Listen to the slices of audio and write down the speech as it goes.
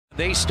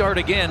They start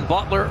again.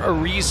 Butler,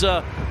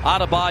 Ariza,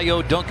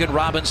 Adebayo, Duncan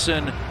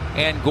Robinson,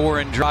 and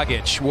Goran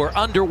Dragic. We're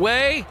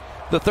underway.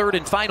 The third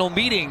and final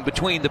meeting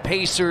between the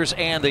Pacers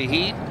and the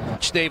Heat.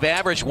 They've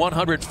averaged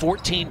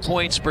 114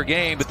 points per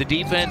game, but the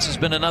defense has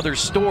been another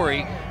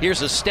story.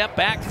 Here's a step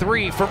back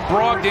three from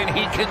Brogdon.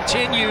 He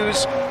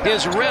continues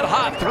his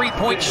red-hot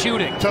three-point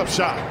shooting. Tough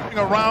shot.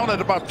 Around at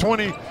about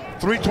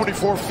 23,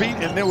 24 feet,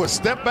 and then with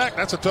step back,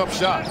 that's a tough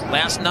shot.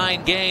 Last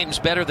 9 games,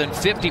 better than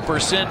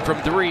 50%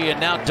 from three,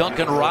 and now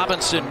Duncan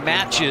Robinson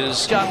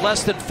matches. Shot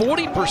less than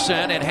 40%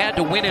 and had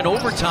to win in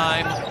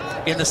overtime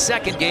in the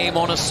second game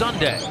on a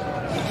Sunday.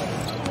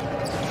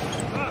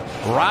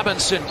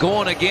 Robinson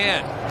going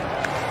again.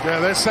 Yeah,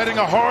 they're setting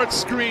a hard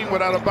screen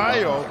without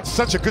Adebayo.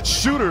 Such a good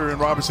shooter in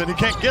Robinson. He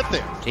can't get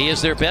there. He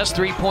is their best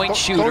three-point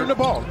shooter. Throwing the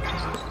ball.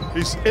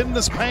 He's in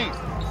this paint.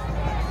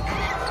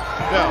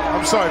 Yeah,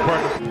 I'm sorry,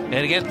 partner.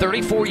 And again,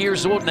 34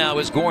 years old now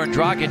is Goran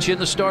Dragic in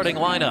the starting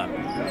lineup.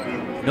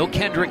 No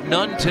Kendrick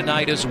Nunn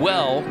tonight as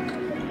well.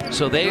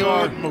 So they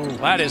are.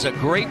 That is a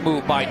great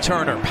move by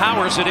Turner.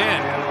 Powers it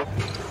in.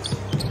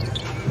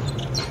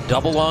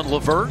 Double on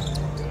LeVert.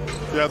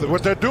 Yeah,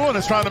 what they're doing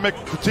is trying to make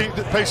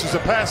the Pacers a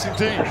passing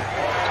team.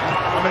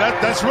 I mean,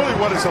 that's really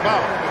what it's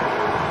about.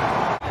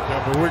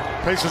 Yeah, but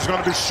Pacers are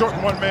going to be short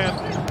one man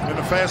in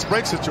a fast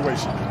break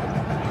situation.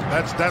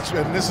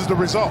 And this is the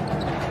result.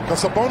 The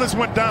Sabonis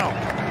went down,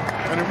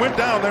 and it went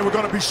down. They were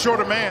going to be short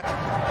a man.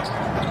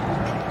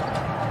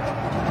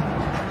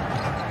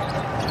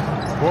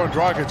 Boy,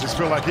 Dragic just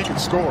feel like he can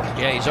score.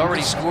 Yeah, he's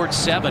already scored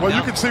 7. Well,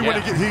 you can see when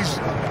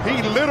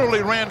he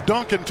literally ran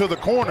Duncan to the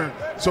corner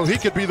so he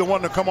could be the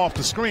one to come off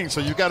the screen.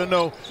 So you got to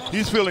know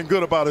he's feeling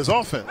good about his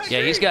offense.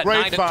 Yeah, he's got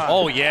Great 9.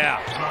 Oh,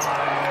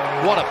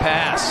 yeah. What a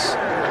pass.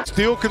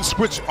 Still can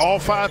switch all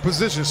 5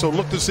 positions, so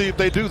look to see if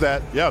they do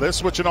that. Yeah, they're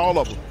switching all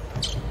of them.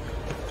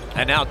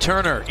 And now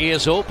Turner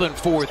is open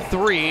for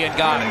 3 and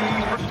got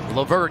it.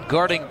 LeVert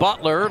guarding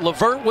Butler.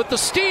 LeVert with the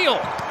steal.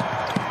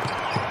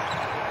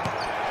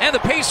 And the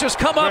Pacers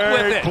come up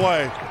with it. Great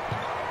play.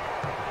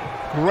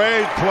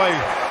 Great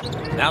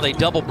play. Now they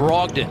double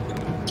Brogdon.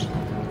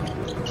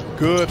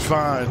 Good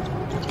find.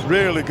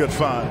 Really good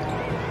find.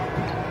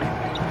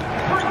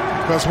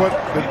 Because what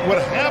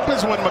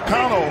happens when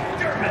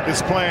McConnell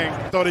is playing,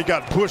 thought he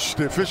got pushed.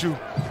 The official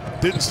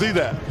didn't see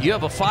that. You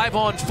have a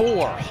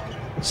 5-on-4.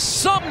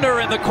 Sumner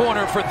in the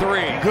corner for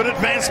 3. Good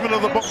advancement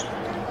of the ball.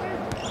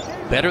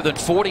 Better than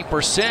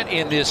 40%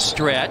 in this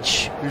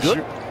stretch.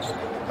 Good.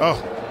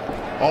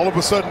 All of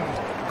a sudden,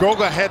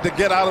 Goga had to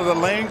get out of the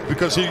lane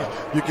because you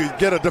could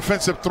get a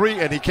defensive 3,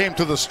 and he came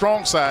to the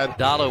strong side.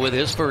 Dalla with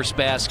his first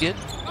basket.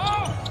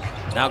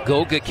 Now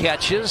Goga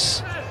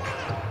catches.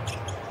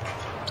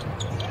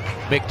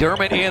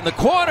 McDermott in the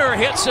corner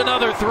hits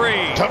another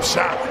 3. Tough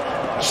shot.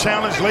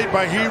 Challenge late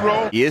by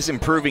Hero. He is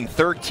improving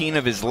 13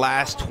 of his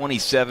last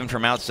 27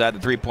 from outside the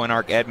three-point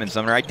arc. Edmond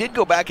Sumner. I did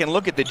go back and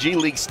look at the G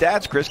League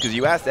stats, Chris, because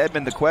you asked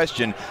Edmond the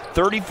question.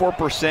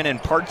 34% in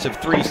parts of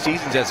 3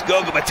 seasons as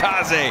Goga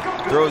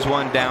Batadze throws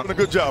one down. A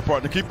good job,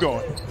 partner. Keep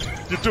going.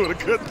 You're doing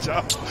a good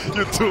job.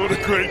 You're doing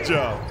a great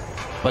job.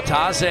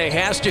 Batadze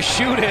has to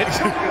shoot it.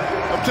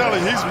 I'm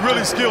telling you, he's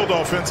really skilled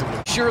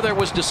offensively. Sure, there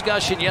was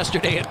discussion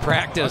yesterday at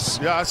practice.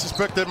 Yeah, I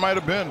suspect there might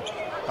have been.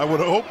 I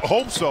would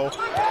hope so,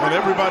 and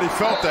everybody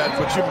felt that,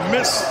 but you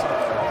miss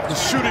the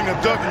shooting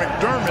of Doug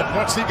McDermott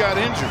once he got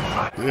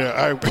injured. Yeah,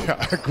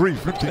 I agree.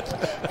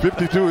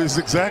 52 is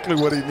exactly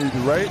what he needed,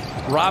 right?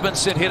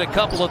 Robinson hit a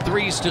couple of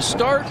 3s to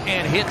start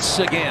and hits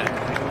again.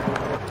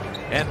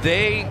 And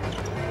they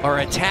are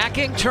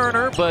attacking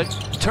Turner, but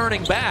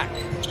turning back.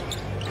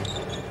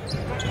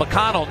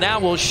 McConnell now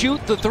will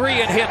shoot the 3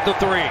 and hit the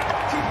 3.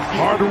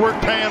 Hard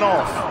work paying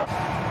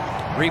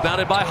off.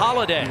 Rebounded by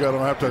Holiday. You got to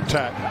have to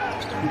attack.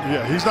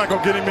 Yeah, he's not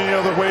going to get him any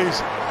other ways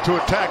to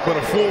attack but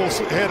a full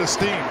head of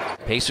steam.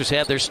 Pacers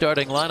have their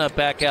starting lineup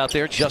back out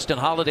there. Justin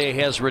Holiday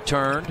has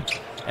returned.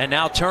 And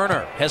now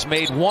Turner has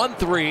made 1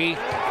 3.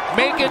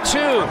 Make it 2.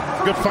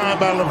 Good find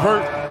by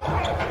LeVert.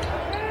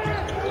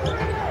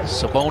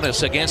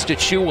 Sabonis against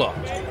Achua.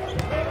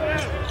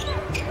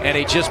 And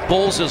he just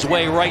bowls his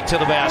way right to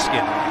the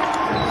basket.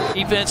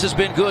 Defense has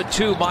been good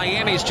too.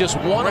 Miami's just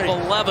 1 of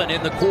 11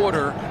 in the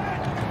quarter.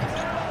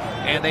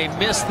 And they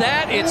missed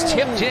that. It's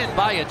tipped in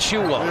by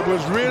Achua. It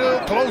was real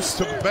close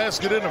to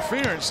basket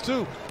interference,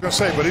 too. I'm going to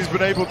say, but he's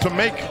been able to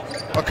make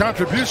a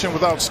contribution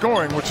without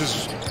scoring, which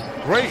is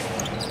great.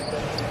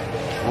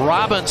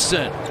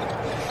 Robinson.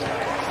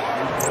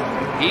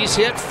 He's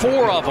hit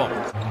 4 of them.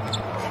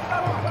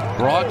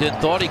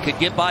 Brogdon thought he could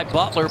get by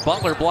Butler.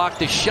 Butler blocked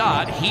the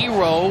shot.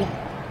 Hero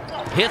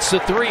hits the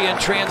 3 in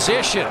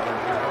transition.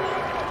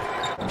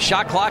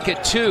 Shot clock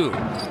at 2.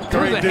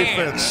 Great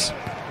defense.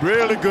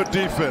 Really good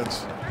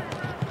defense.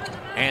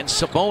 And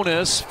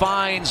Sabonis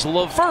finds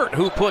LeVert,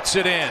 who puts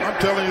it in. I'm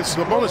telling you,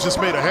 Sabonis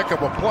just made a heck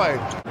of a play.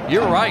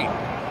 You're right.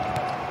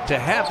 To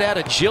have that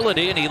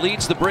agility, and he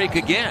leads the break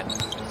again.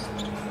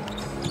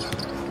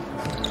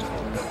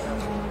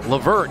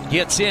 LeVert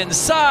gets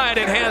inside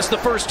and has the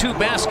first 2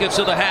 baskets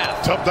of the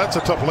half. That's a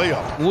tough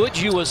layup. Would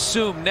you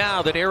assume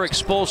now that Eric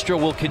Spoelstra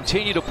will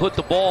continue to put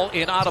the ball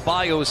in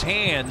Adebayo's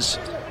hands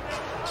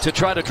to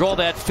try to draw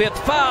that 5th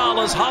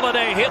foul as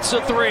Holiday hits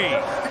a 3?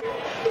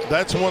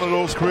 That's one of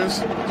those, Chris.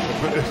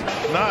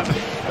 Not,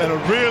 and a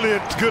really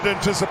good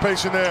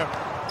anticipation there.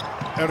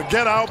 And a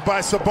get out by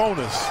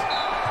Sabonis.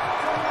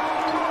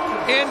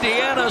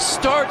 Indiana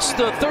starts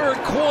the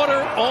 3rd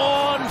quarter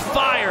on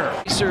fire.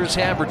 Pacers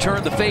have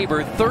returned the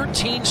favor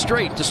 13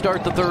 straight to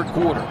start the 3rd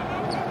quarter.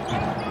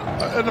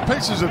 And the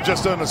Pacers have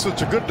just done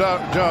such a good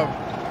job,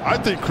 I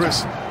think,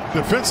 Chris,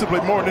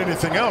 defensively more than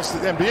anything else,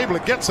 and be able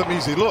to get some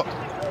easy look.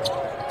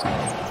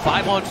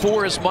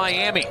 5-on-4 is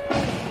Miami.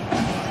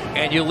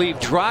 And you leave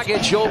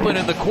Dragic open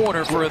in the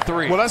corner for a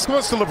 3. Well, that's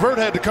once the LeVert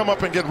had to come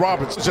up and get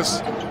Roberts. It's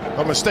just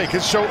a mistake.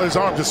 His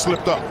arm just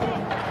slipped up.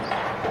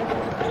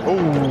 Oh.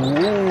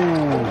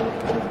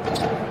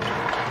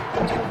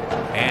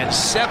 And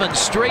 7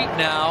 straight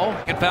now.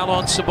 And foul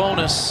on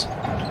Sabonis.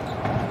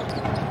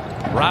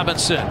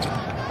 Robinson.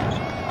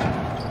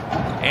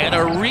 And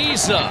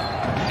Ariza.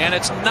 And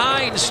it's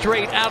 9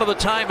 straight out of the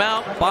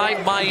timeout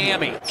by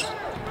Miami.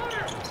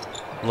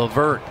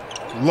 LeVert.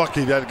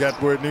 Lucky that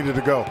got where it needed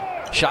to go.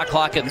 Shot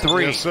clock at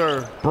 3. Yes,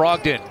 sir.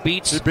 Brogdon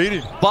beats He beat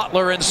him.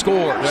 Butler and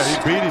scores. Yeah, he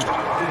beat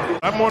him.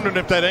 I'm wondering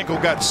if that ankle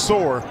got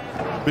sore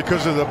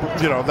because of the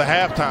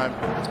halftime,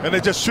 and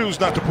they just choose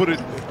not to put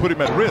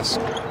him at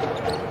risk.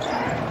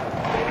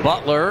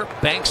 Butler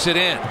banks it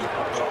in.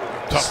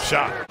 Tough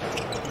shot.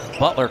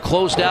 Butler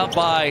closed out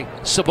by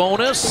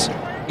Sabonis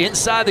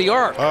inside the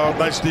arc. Oh,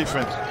 nice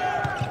defense.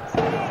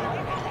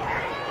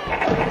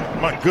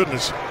 My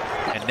goodness.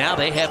 And now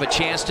they have a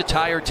chance to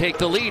tie or take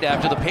the lead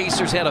after the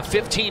Pacers had a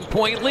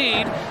 15-point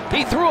lead.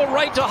 He threw it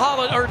right to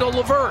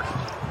LeVert.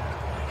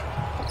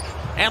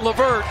 And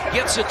LeVert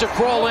gets it to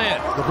crawl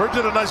in. LeVert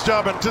did a nice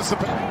job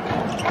anticipating.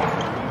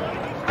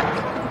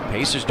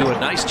 Pacers do a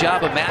nice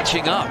job of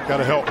matching up.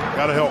 Gotta help.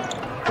 Gotta help.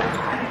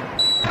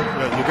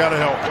 Yeah, you gotta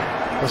help.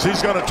 Because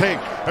he's gonna take.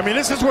 I mean,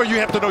 this is where you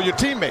have to know your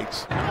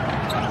teammates.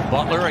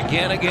 Butler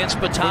again against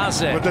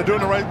Batase. But they're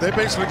doing it right. They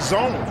basically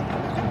zone.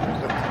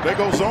 They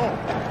go zone.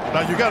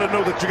 Now you got to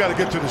know that you got to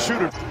get to the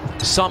shooter.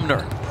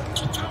 Sumner.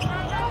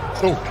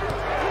 Oh.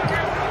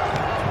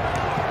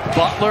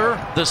 Butler,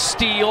 the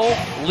steal,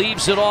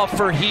 leaves it off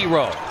for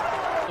Hero.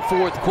 The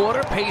 4th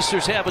quarter,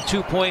 Pacers have a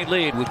 2-point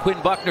lead with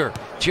Quinn Buckner,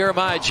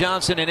 Jeremiah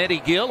Johnson, and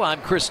Eddie Gill.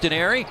 I'm Chris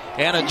Denary,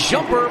 and a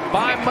jumper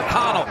by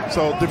McConnell.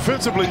 So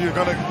defensively, you're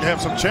going to have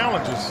some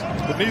challenges,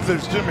 but neither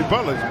is Jimmy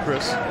Butler,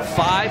 Chris.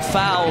 5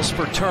 fouls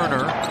for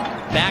Turner.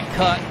 Back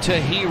cut to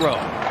Hero.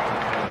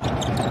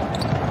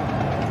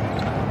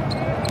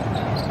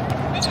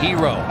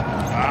 Hero.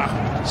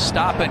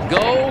 Stop and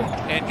go,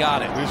 and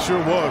got it. It sure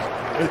was.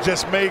 It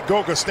just made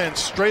Goga stand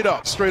straight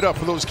up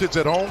for those kids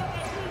at home.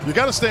 You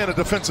got to stay in a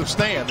defensive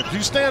stand. If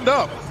you stand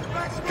up,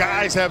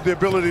 guys have the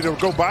ability to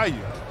go by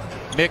you.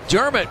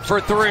 McDermott for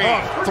 3.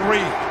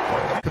 3.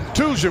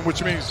 Contusion,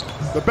 which means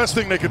the best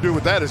thing they could do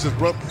with that is just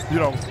rub,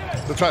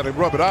 to try to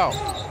rub it out.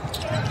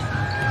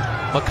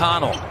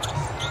 McConnell.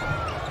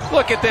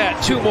 Look at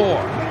that, 2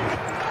 more.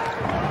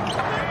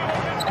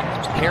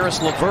 Harris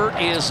LeVert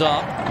is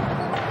up.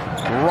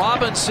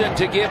 Robinson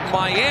to give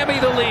Miami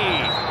the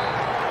lead.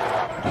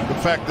 The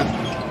fact that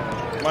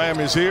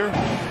Miami's here,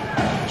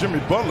 Jimmy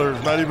Butler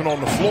is not even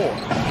on the floor.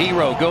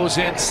 Hero goes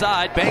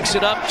inside, banks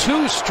it up,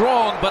 too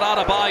strong, but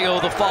Adebayo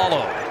the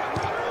follow.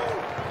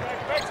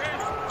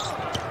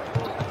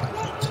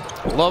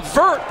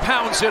 LeVert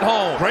pounds it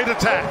home. Great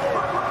attack.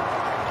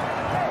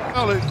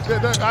 Well,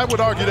 I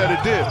would argue that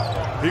it did.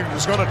 He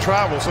was going to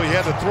travel, so he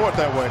had to throw it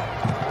that way.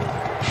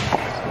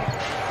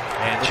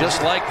 And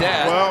just like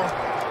that. Well,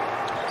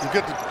 you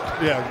get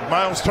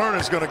Miles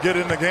Turner's going to get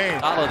in the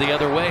game. Follow the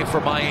other way for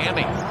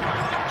Miami.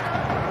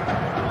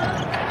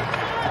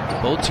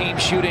 Both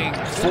teams shooting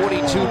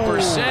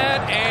 42%,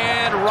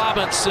 and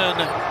Robinson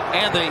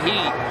and the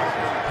Heat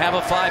have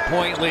a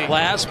 5-point lead.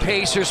 Last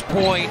Pacers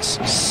points,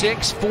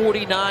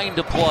 6:49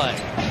 to play.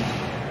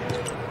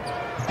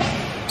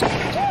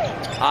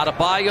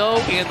 Adebayo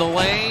in the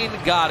lane,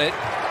 got it,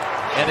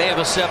 and they have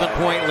a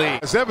 7-point lead.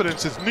 As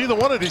evidence is neither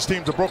one of these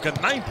teams have broken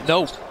 90.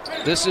 Nope.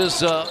 This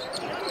is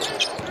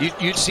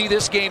you'd see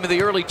this game in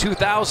the early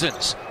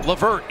 2000s.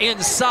 LeVert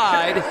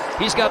inside.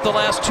 He's got the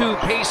last 2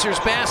 Pacers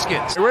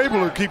baskets. They were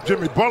able to keep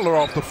Jimmy Butler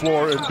off the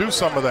floor and do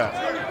some of that.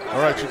 All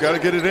right, you got to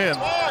get it in.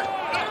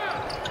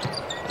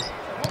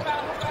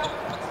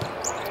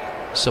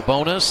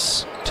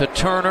 Sabonis to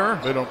Turner.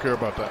 They don't care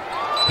about that.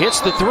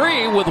 Hits the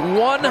 3 with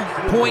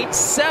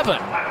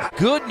 1.7.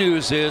 Good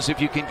news is if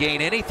you can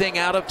gain anything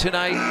out of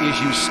tonight is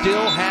you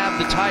still have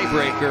the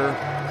tiebreaker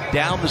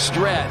down the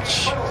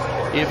stretch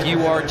if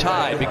you are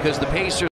tied, because the Pacers